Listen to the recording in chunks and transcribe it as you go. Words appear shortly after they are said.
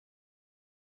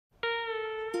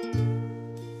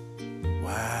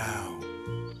Wow.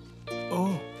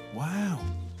 Oh, wow.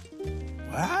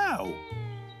 Wow.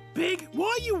 Big, why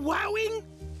are you wowing?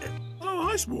 Oh,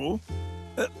 hi, Small.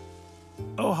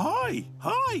 Oh, hi.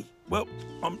 Hi. Well,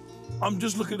 I'm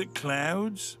just looking at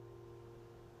clouds.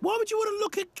 Why would you want to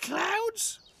look at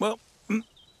clouds? Well,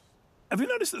 have you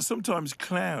noticed that sometimes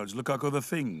clouds look like other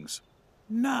things?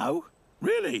 No.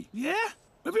 Really? Yeah?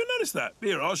 Have you noticed that?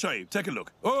 Here, I'll show you. Take a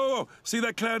look. Oh, see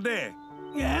that cloud there?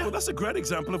 Yeah. Well, that's a great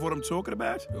example of what I'm talking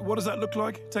about. What does that look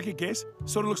like? Take a guess.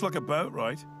 Sort of looks like a boat,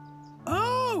 right?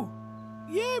 Oh.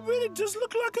 Yeah, it really does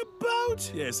look like a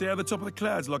boat. Yeah, see how the top of the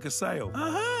cloud's like a sail?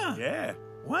 Uh-huh. Yeah.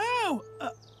 Wow.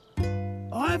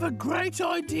 I have a great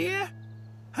idea.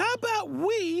 How about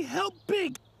we help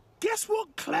Big guess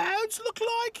what clouds look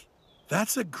like?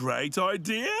 That's a great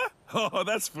idea. Oh,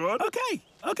 that's fun. Okay,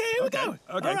 here we go.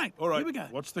 Okay. All right. Here we go.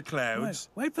 Watch the clouds.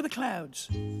 Wait for the clouds.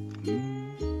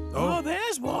 Oh. Oh,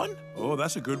 there's one. Oh,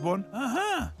 that's a good one.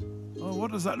 Uh-huh. Oh,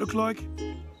 what does that look like?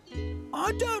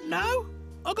 I don't know.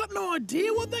 I got no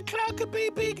idea what that cloud could be,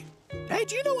 Big. Hey,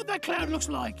 do you know what that cloud looks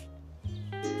like?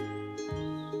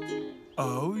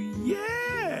 Oh,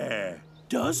 yeah.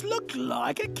 Does look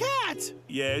like a cat.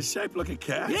 Yeah, it's shaped like a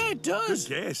cat. Yeah, it does.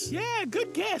 Good guess. Yeah,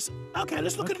 good guess. Okay,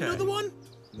 let's look at another one.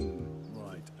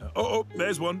 Right. Oh,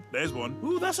 there's one. There's one.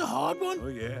 Ooh, that's a hard one. Oh,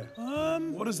 yeah.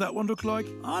 What does that one look like?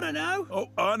 I don't know. Oh,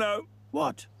 I know.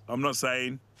 What? I'm not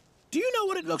saying. Do you know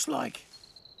what it looks like?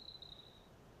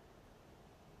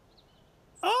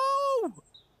 Oh,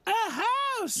 a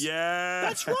house. Yeah.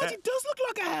 That's right, it does look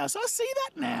like a house. I see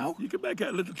that now. You can make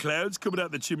out little clouds coming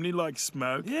out the chimney like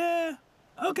smoke. Yeah.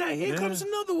 Okay, here comes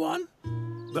another one.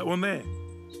 That one there.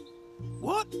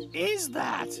 What is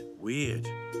that? Weird.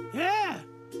 Yeah.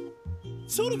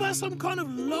 Sort of has some kind of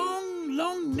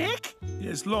long neck.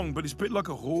 Yeah, it's long, but it's a bit like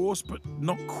a horse, but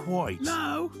not quite.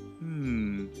 No.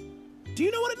 Do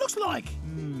you know what it looks like?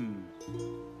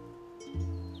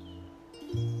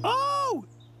 Oh!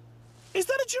 Is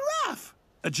that a giraffe?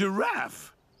 A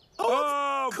giraffe?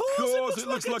 Oh, of course it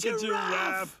looks like a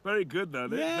giraffe. Very good, though.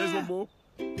 Yeah. There's one more.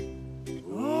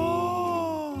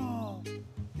 Oh!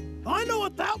 I know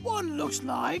what that one looks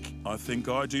like. I think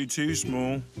I do too,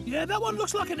 Small. Yeah, that one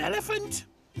looks like an elephant.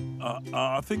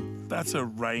 I think that's a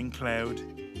rain cloud.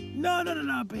 No,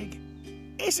 Big.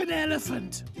 It's an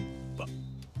elephant. But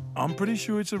I'm pretty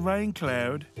sure it's a rain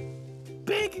cloud.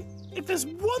 Big, if there's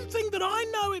one thing that I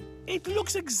know, it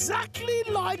looks exactly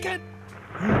like a...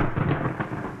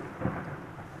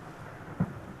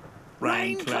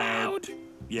 rain cloud.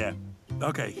 Yeah.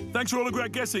 Okay. Thanks for all the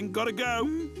great guessing. Gotta go.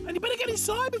 And you better get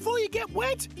inside before you get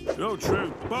wet. Oh,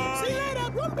 true. Bye. See you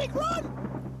later. Run, Big, run.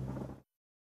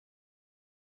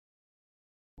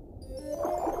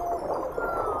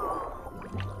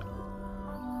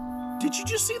 Did you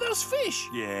just see those fish?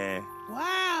 Yeah.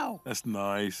 Wow. That's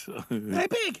nice. Hey,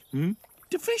 Big.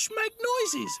 Do fish make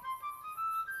noises?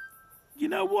 You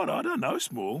know what? I don't know,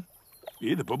 Small. You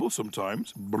hear the bubble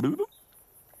sometimes.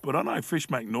 But I know fish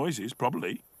make noises,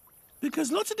 probably.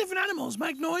 Because lots of different animals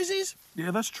make noises.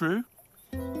 Yeah, that's true.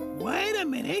 Wait a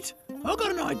minute. I've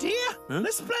got an idea. Huh?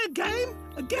 Let's play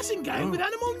a guessing game with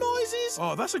animal noises.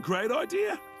 Oh, that's a great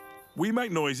idea. We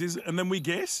make noises and then we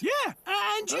guess? Yeah,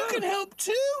 and you can help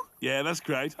too. Yeah, that's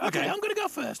great. Okay, I'm going to go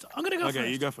first.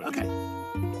 Okay, you go first. Okay.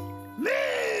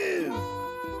 Moo!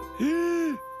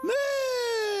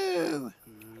 Moo!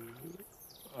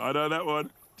 I know that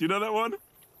one. Do you know that one?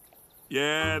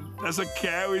 Yeah, that's a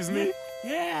cow, isn't it?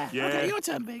 Yeah. Yeah. Okay, your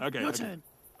turn, Big. Okay, your okay.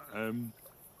 turn.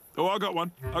 Oh, I got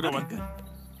one. I got one. Good.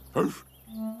 Hoof.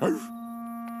 Hoof.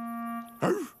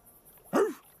 Hoof.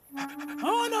 Hoof.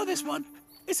 Oh, I know this one.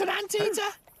 It's an anteater.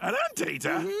 An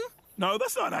anteater? No,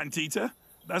 that's not an anteater.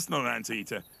 That's not an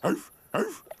anteater. Hoof.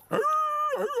 Hoof. Hoof.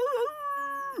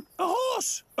 A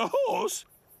horse. A horse?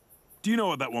 Do you know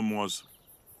what that one was?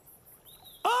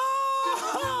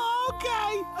 Oh,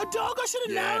 okay. A dog, I should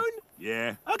have known.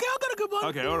 Yeah. Okay, I got a good one.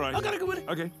 Okay, all right. I got a good one.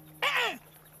 Okay.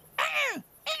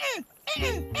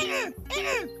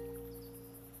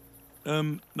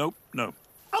 Nope, no.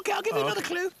 Okay, I'll give you another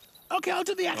clue. Okay, I'll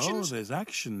do the Oh, actions. there's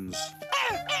actions.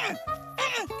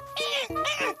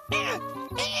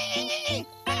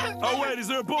 Oh, wait, is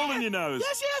there a ball in your nose?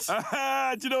 Yes, yes.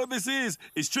 Aha, do you know what this is?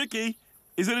 It's tricky.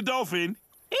 Is it a dolphin?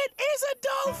 It is a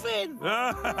dolphin.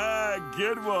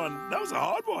 Good one. That was a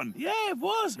hard one. Yeah, it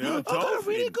was. Yeah, I got a dolphin.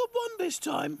 really good one this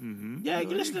time. Yeah,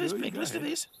 you listen to this, good. Big. Go Listen to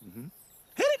ahead. this.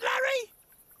 Hit it, Larry.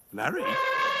 Larry?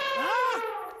 Ah.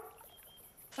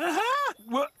 Uh-huh.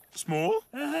 What? Small?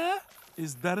 Uh-huh.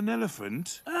 Is that an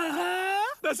elephant? Uh-huh.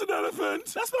 That's an elephant.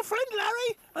 That's my friend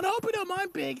Larry, and I hope he don't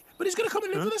mind Big, but he's going to come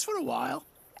and live with us for a while.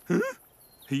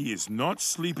 He is not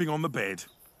sleeping on the bed.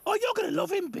 Oh, you're going to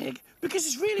love him, Big, because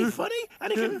he's really funny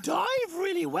and he can dive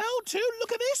really well, too.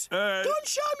 Look at this. Go and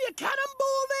show him your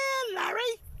cannonball there,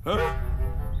 Larry.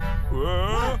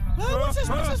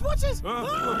 What's this? Yeah,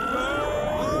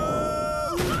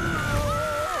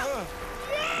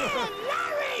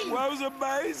 Larry! That was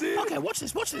amazing. Okay, watch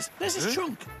this. There's his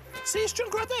trunk. See his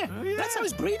trunk right there? Oh, yeah. That's how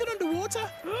he's breathing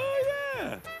underwater. Oh,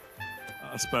 yeah.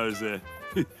 I suppose,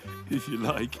 if you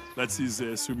like, that's his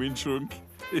swimming trunk.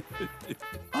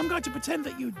 I'm going to pretend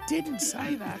that you didn't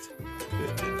say that.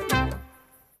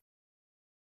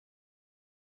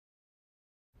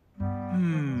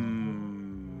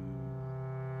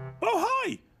 Oh,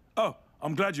 hi! Oh,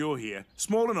 I'm glad you're here.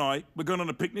 Small and I, we're going on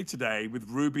a picnic today with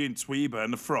Ruby and Tweeber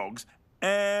and the frogs.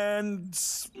 And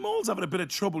Small's having a bit of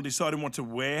trouble deciding what to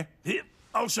wear. Here,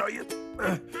 I'll show you.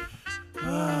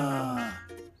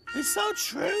 It's so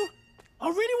true. I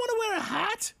really want to wear a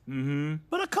hat,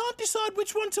 but I can't decide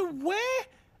which one to wear.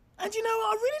 And you know,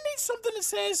 I really need something that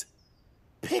says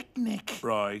picnic.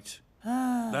 Right.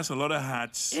 That's a lot of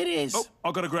hats. It is. Oh,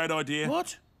 I've got a great idea.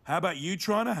 What? How about you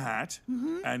try on a hat,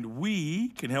 and we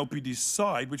can help you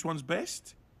decide which one's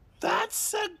best?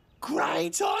 That's a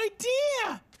great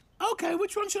idea. Okay,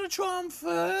 which one should I try on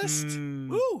first?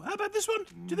 Ooh, how about this one?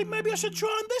 Do you think maybe I should try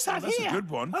on this hat That's here? a good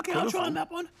one. Okay, Colourful. I'll try on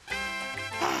that one.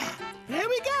 There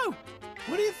we go.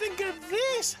 What do you think of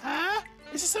this, huh?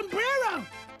 It's a sombrero.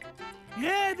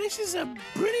 Yeah, this is a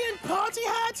brilliant party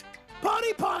hat.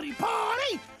 Party, party,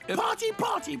 party! Party,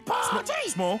 party, party!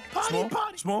 Small. Party.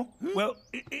 Well,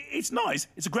 it's nice.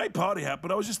 It's a great party hat,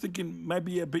 but I was just thinking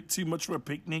maybe a bit too much for a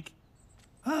picnic.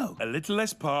 Oh. A little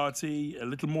less party, a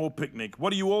little more picnic. What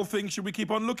do you all think? Should we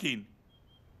keep on looking?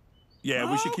 Yeah,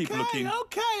 we should keep looking.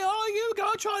 Okay, oh, you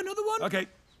go try another one. Okay.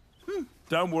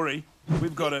 Don't worry.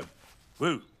 We've got a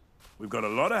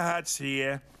lot of hats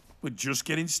here. We're just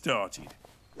getting started.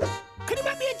 Can you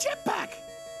make me a jetpack?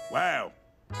 Wow.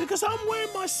 Because I'm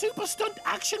wearing my super stunt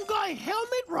action guy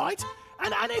helmet, right?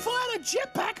 And if I had a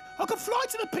jetpack, I could fly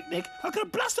to the picnic, I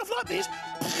could blast off like this,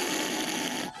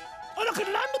 and I could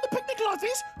land on the picnic like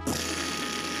this.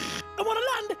 And when I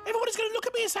land, everybody's going to look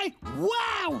at me and say,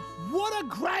 wow, what a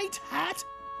great hat.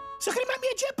 So can you make me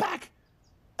a jetpack?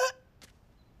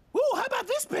 Ooh, how about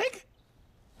this, Pig?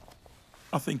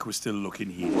 I think we're still looking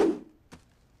here.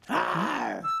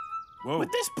 Whoa.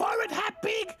 With this pirate hat,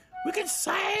 Pig, we can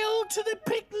sail to the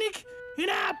picnic in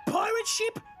our pirate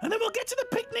ship, and then we'll get to the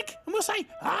picnic and we'll say,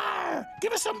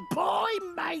 give us some pie,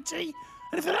 matey.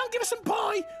 And if they don't give us some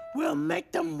pie, we'll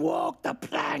make them walk the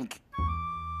plank.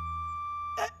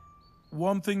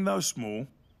 One thing though, Small.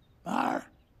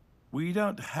 We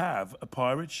don't have a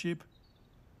pirate ship.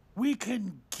 We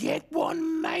can get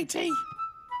one, matey.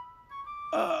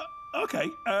 Okay.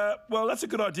 Well, that's a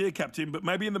good idea, Captain, but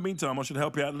maybe in the meantime I should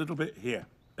help you out a little bit here.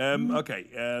 Okay,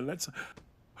 let's...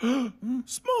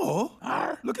 Small?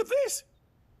 Look at this.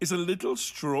 It's a little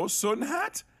straw sun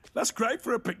hat. That's great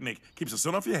for a picnic. Keeps the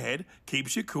sun off your head,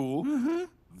 keeps you cool.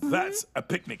 That's a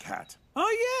picnic hat.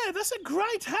 Oh, yeah, that's a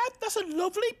great hat. That's a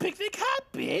lovely picnic hat,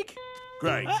 Big.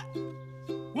 Great.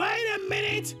 Wait a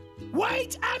minute.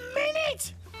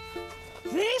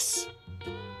 This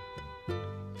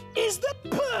is the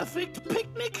perfect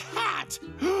picnic hat.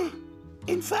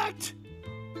 In fact,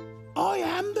 I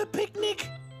am the picnic.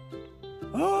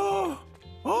 Oh,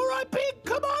 all right, Pig,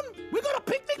 come on. We got a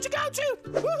picnic to go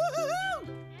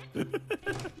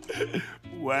to.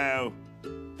 Wow,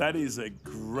 that is a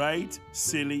great,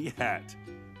 silly hat.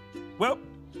 Well,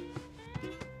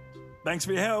 thanks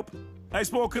for your help. Hey,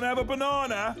 Small, can I have a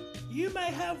banana? You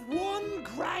may have one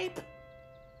grape.